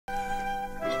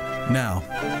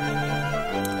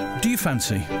Now, do you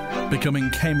fancy becoming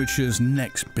Cambridgeshire's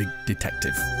next big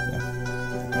detective?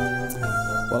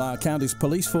 Well, our county's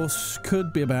police force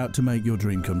could be about to make your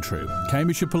dream come true.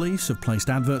 Cambridgeshire Police have placed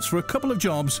adverts for a couple of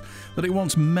jobs that it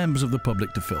wants members of the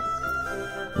public to fill.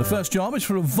 The first job is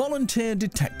for a volunteer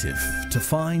detective to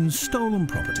find stolen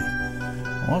property,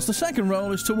 whilst the second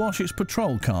role is to wash its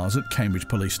patrol cars at Cambridge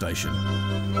Police Station.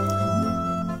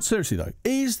 Seriously though,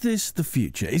 is this the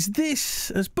future? Is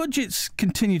this, as budgets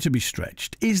continue to be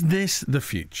stretched, is this the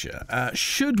future?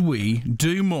 Should we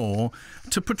do more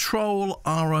to patrol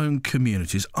our own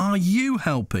communities? Are you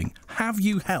helping? Have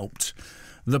you helped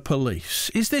the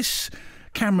police? Is this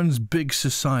Cameron's big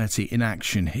society in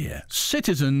action here?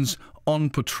 Citizens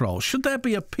on patrol. Should there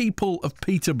be a People of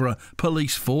Peterborough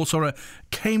police force or a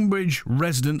Cambridge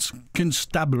Residents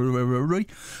Constabulary?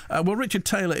 Well, Richard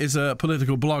Taylor is a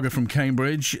political blogger from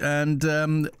Cambridge and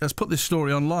has put this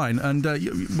story online. And,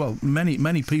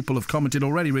 many people have commented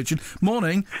already, Richard.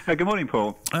 Morning. Good morning,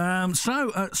 Paul.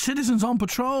 Citizens on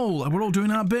patrol. We're all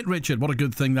doing our bit, Richard. What a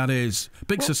good thing that is.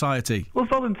 Big society. Well,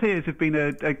 volunteers have been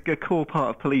a core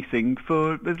part of policing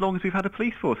for as long as we've had a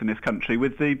police force in this country,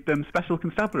 with the special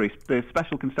constabularies. The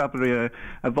special constabulary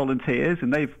are volunteers,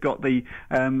 and they've got the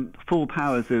full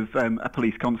powers of a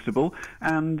police constable.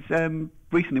 And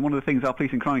recently, one of the things our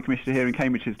Police and Crime Commissioner here in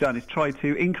Cambridge has done is try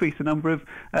to increase the number of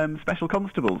special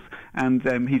constables, and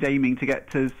he's aiming to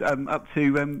get us up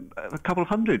to a couple of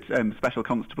hundred special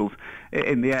constables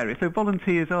in the area. So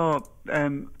volunteers are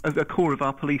a core of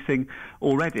our policing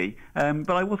already. But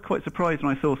I was quite surprised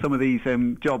when I saw some of these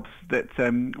jobs that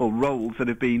or roles that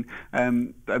have been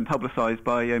publicised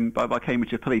by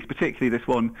Cambridgeshire Police, particularly this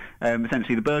one,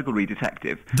 essentially the burglary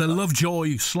detective. The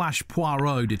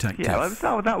Lovejoy/Poirot detective. Yeah,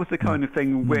 that was the kind of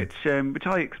thing which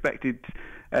I expected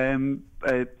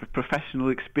a professional,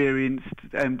 experienced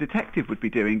detective would be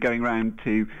doing, going around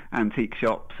to antique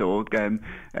shops or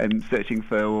searching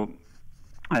for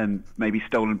maybe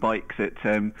stolen bikes at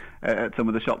some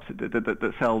of the shops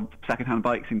that sell second-hand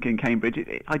bikes in Cambridge.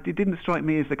 It didn't strike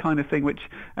me as the kind of thing which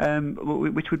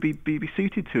would be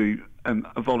suited to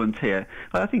a volunteer.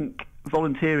 I think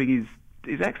volunteering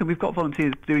is excellent. We've got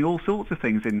volunteers doing all sorts of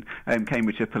things in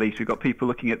Cambridgeshire Police. We've got people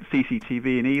looking at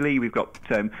CCTV in Ely. We've got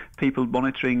people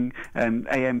monitoring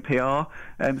AMPR.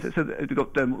 So we've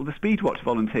got the Speed Watch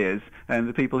volunteers,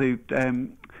 the people who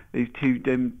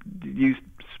use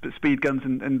speed guns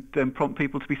and prompt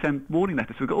people to be sent warning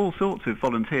letters. So we've got all sorts of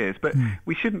volunteers, but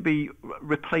we shouldn't be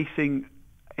replacing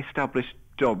established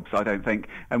jobs, I don't think,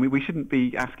 and we shouldn't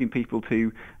be asking people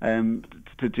to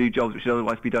do jobs which should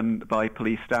otherwise be done by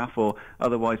police staff or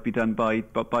otherwise be done by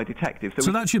detectives.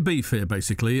 So that's your beef here,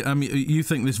 basically. You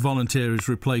think this volunteer is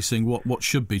replacing what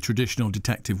should be traditional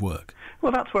detective work?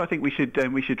 Well, that's where I think we should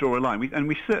draw a line,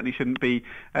 we certainly shouldn't be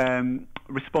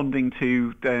responding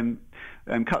to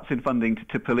cuts in funding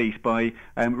to police by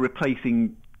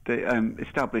replacing the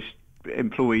established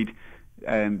employed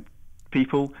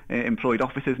people, employed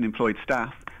officers and employed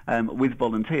staff with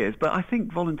volunteers. But I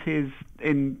think volunteers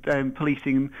in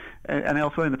policing and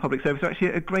elsewhere in the public service are actually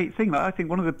a great thing. I think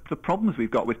one of the problems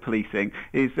we've got with policing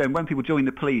is when people join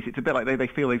the police, it's a bit like they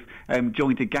feel they've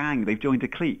joined a gang, they've joined a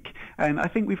clique. And I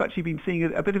think we've actually been seeing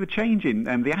a bit of a change in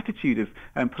the attitude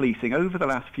of policing over the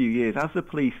last few years as the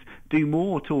police do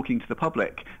more talking to the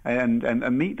public and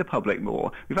meet the public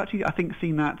more. We've actually, I think,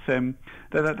 seen that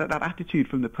attitude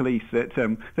from the police that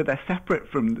they're separate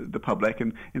from the public,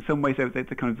 and in some ways they're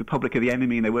kind of the public are the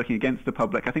enemy and they're working against the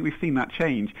public. I think we've seen that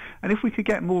change, and if we could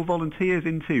get more volunteers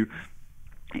into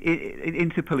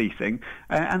policing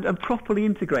and properly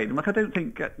integrate them. Like, I don't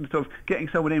think sort of getting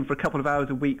someone in for a couple of hours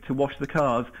a week to wash the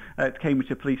cars at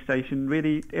Cambridgeshire Police Station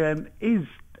really is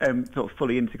sort of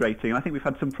fully integrating. I think we've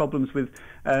had some problems with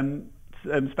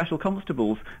special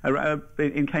constables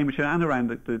in Cambridgeshire and around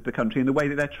the country in the way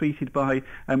that they're treated by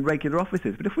regular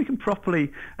officers. But if we can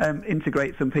properly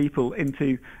integrate some people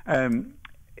into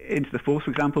the force,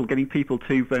 for example, getting people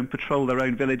to patrol their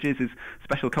own villages as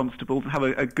special constables and have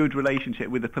a good relationship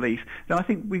with the police, then I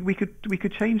think we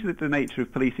could change the nature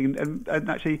of policing and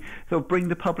actually sort of bring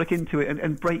the public into it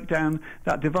and break down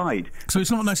that divide. So it's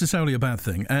not necessarily a bad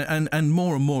thing, and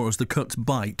more as the cuts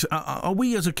bite. Are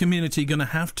we as a community going to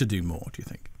have to do more, do you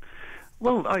think?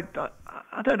 Well, I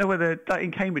don't know whether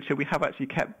in Cambridgeshire we have actually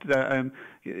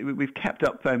we've kept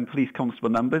up police constable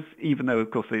numbers, even though,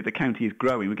 of course, the county is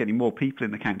growing. We're getting more people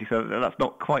in the county, so that's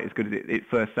not quite as good as it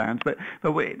first sounds. But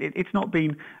it's not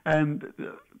been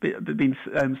been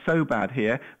so bad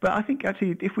here. But I think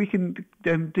actually if we can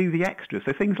do the extras,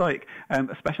 so things like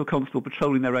a special constable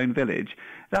patrolling their own village,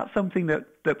 that's something that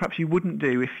perhaps you wouldn't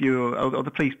do if you're, or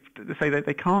the police say that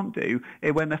they can't do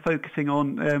when they're focusing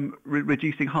on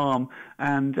reducing harm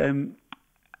and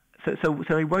So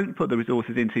they won't put the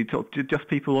resources into just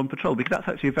people on patrol, because that's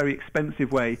actually a very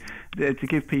expensive way to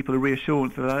give people a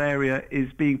reassurance that that area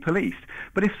is being policed.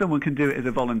 But if someone can do it as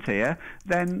a volunteer,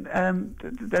 then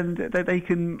they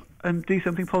can do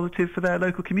something positive for their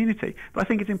local community. But I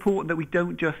think it's important that we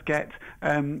don't just get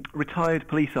retired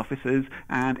police officers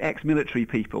and ex-military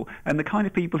people and the kind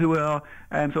of people who are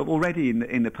sort of already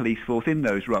in the police force in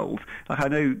those roles. Like I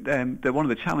know that one of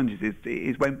the challenges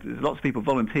is when lots of people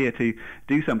volunteer to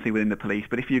do something within the police,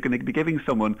 but if you're going to be giving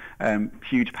someone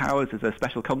huge powers as a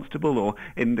special constable, or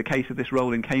in the case of this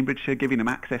role in Cambridgeshire, giving them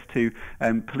access to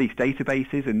police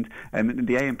databases, and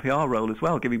the ANPR role as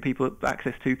well, giving people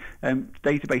access to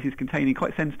databases containing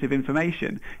quite sensitive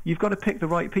information, you've got to pick the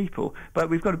right people. But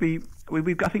we've got to be,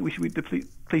 I think the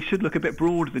police should look a bit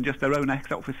broader than just their own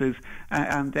ex-officers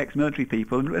and ex-military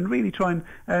people, and really try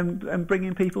and bring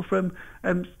in people from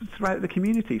throughout the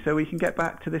community, so we can get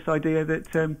back to this idea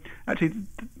that actually,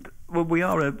 well, we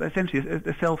are essentially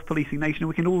a self-policing nation, and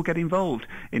we can all get involved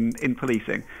in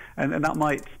policing, and that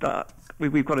might start.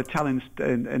 We've got to challenge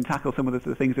and tackle some of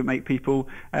the things that make people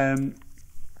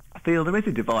feel there is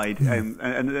a divide,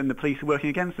 and the police are working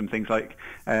against them. Things like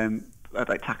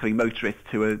tackling motorists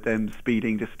who are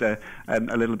speeding just a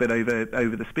little bit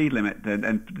over the speed limit,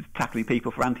 and tackling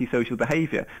people for antisocial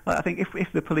behaviour. I think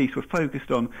if the police were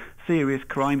focused on serious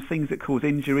crimes, things that cause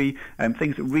injury,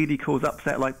 things that really cause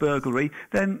upset like burglary,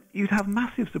 then you'd have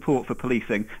massive support for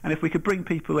policing. And if we could bring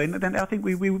people in, then I think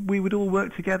we would all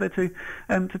work together to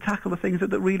tackle the things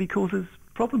that really causes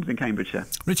problems in Cambridgeshire.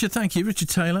 Richard, thank you. Richard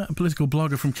Taylor, a political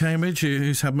blogger from Cambridge,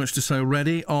 who's had much to say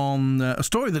already on a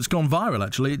story that's gone viral,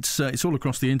 actually. It's all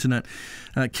across the internet.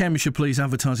 Cambridgeshire Police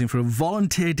advertising for a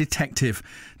volunteer detective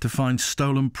to find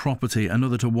stolen property,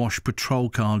 another to wash patrol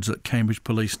cards at Cambridge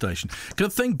Police Station.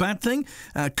 Good thing, bad thing?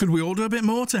 Could we all do a bit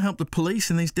more to help the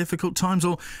police in these difficult times?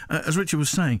 Or, as Richard was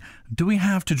saying, do we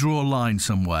have to draw a line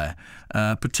somewhere,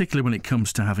 particularly when it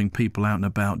comes to having people out and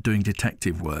about doing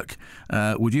detective work?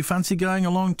 Would you fancy going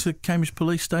along to Cambridge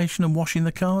Police Station and washing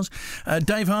the cars?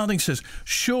 Dave Harding says,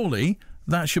 surely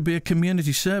that should be a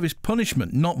community service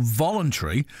punishment, not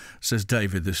voluntary, says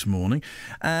David this morning.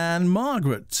 And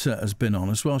Margaret has been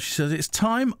on as well. She says, it's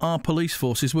time our police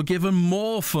forces were given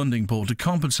more funding, Paul, to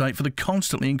compensate for the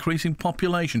constantly increasing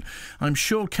population. I'm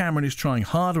sure Cameron is trying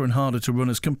harder and harder to run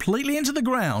us completely into the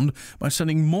ground by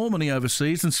sending more money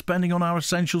overseas and spending on our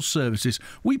essential services.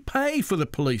 We pay for the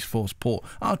police force, Paul,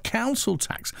 our council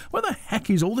tax. Where the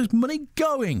heck is all this money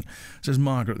going? Says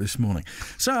Margaret this morning.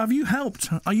 So have you helped?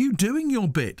 Are you doing your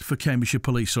bit for Cambridgeshire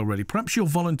Police already? Perhaps you're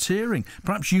volunteering.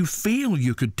 Perhaps you feel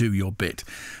you could do your bit.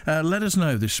 Let us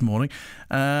know this morning.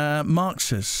 Mark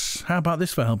says, how about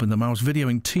this for helping them? I was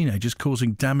videoing teenagers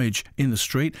causing damage in the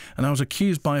street, and I was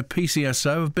accused by a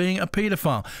PCSO of being a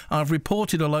paedophile. I've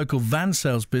reported a local van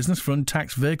sales business for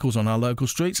untaxed vehicles on our local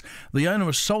streets. The owner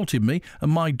assaulted me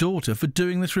and my daughter for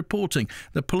doing this reporting.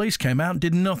 The police came out and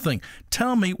did nothing.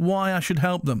 Tell me why I should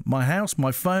help them. My house,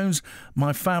 my phones,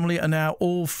 my family are now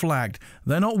all flagged.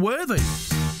 They're not worthy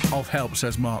of help,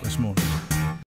 says Mark this morning.